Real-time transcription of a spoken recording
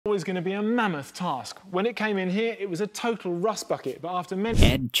Always going to be a mammoth task. When it came in here, it was a total rust bucket, but after many...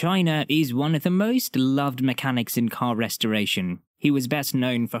 Edd China is one of the most loved mechanics in car restoration. He was best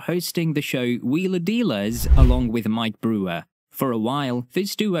known for hosting the show Wheeler Dealers along with Mike Brewer. For a while,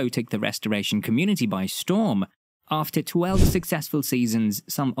 this duo took the restoration community by storm. After 12 successful seasons,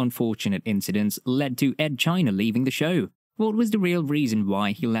 some unfortunate incidents led to Edd China leaving the show. What was the real reason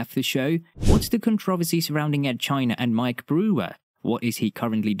why he left the show? What's the controversy surrounding Edd China and Mike Brewer? What is he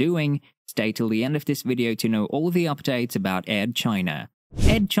currently doing? Stay till the end of this video to know all the updates about Edd China.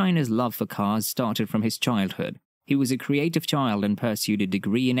 Edd China's love for cars started from his childhood. He was a creative child and pursued a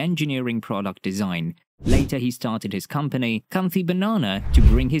degree in engineering product design. Later he started his company, Comfy Banana, to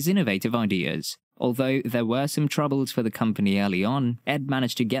bring his innovative ideas. Although there were some troubles for the company early on, Edd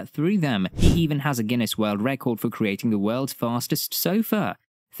managed to get through them. He even has a Guinness World Record for creating the world's fastest sofa.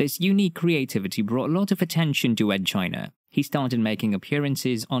 This unique creativity brought a lot of attention to Edd China. He started making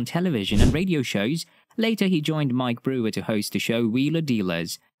appearances on television and radio shows. Later he joined Mike Brewer to host the show Wheeler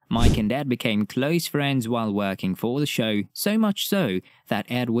Dealers. Mike and Edd became close friends while working for the show, so much so that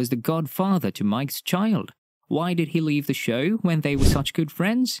Edd was the godfather to Mike's child. Why did he leave the show when they were such good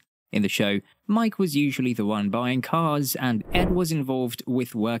friends? In the show, Mike was usually the one buying cars, and Edd was involved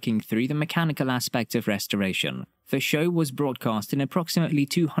with working through the mechanical aspect of restoration. The show was broadcast in approximately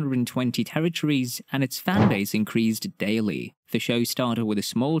 220 territories, and its fanbase increased daily. The show started with a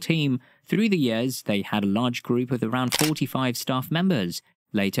small team. Through the years, they had a large group of around 45 staff members.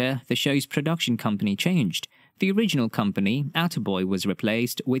 Later, the show's production company changed. The original company, Automotive, was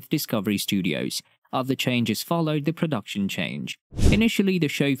replaced with Discovery Studios. Other changes followed the production change. Initially, the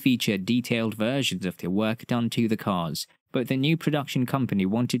show featured detailed versions of the work done to the cars, but the new production company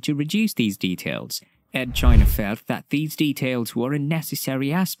wanted to reduce these details. Edd China felt that these details were a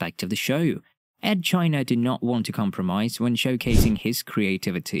necessary aspect of the show. Edd China did not want to compromise when showcasing his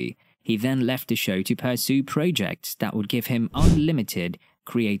creativity. He then left the show to pursue projects that would give him unlimited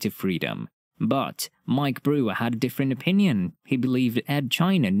creative freedom. But Mike Brewer had a different opinion. He believed Edd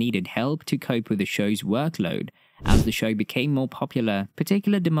China needed help to cope with the show's workload. As the show became more popular,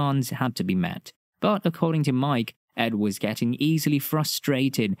 particular demands had to be met. But according to Mike, Edd was getting easily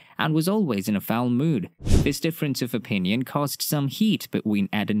frustrated and was always in a foul mood. This difference of opinion caused some heat between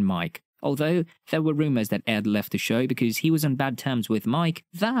Edd and Mike. Although there were rumors that Edd left the show because he was on bad terms with Mike,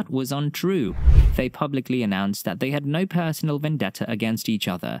 that was untrue. They publicly announced that they had no personal vendetta against each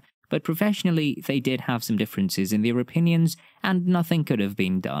other. But professionally, they did have some differences in their opinions, and nothing could have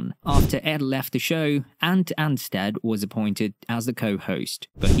been done. After Edd left the show, Ant Anstead was appointed as the co-host,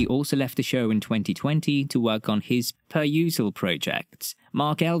 but he also left the show in 2020 to work on his per-usual projects.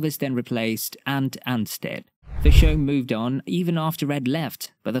 Mark Elvis then replaced Ant Anstead. The show moved on even after Edd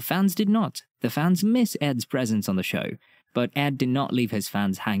left, but the fans did not. The fans miss Edd's presence on the show. But Edd did not leave his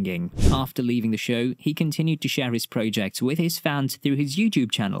fans hanging. After leaving the show, he continued to share his projects with his fans through his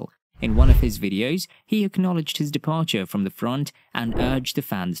YouTube channel. In one of his videos, he acknowledged his departure from the front and urged the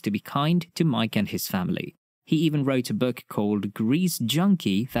fans to be kind to Mike and his family. He even wrote a book called Grease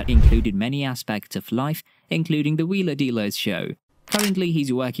Junkie that included many aspects of life, including the Wheeler Dealers show. Currently,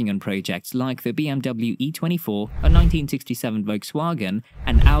 he's working on projects like the BMW E24, a 1967 Volkswagen,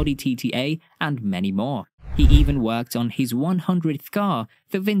 an Audi TTA, and many more. He even worked on his 100th car,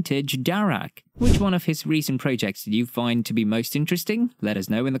 the vintage Darracq. Which one of his recent projects did you find to be most interesting? Let us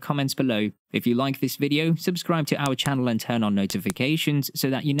know in the comments below. If you like this video, subscribe to our channel and turn on notifications so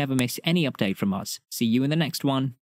that you never miss any update from us. See you in the next one.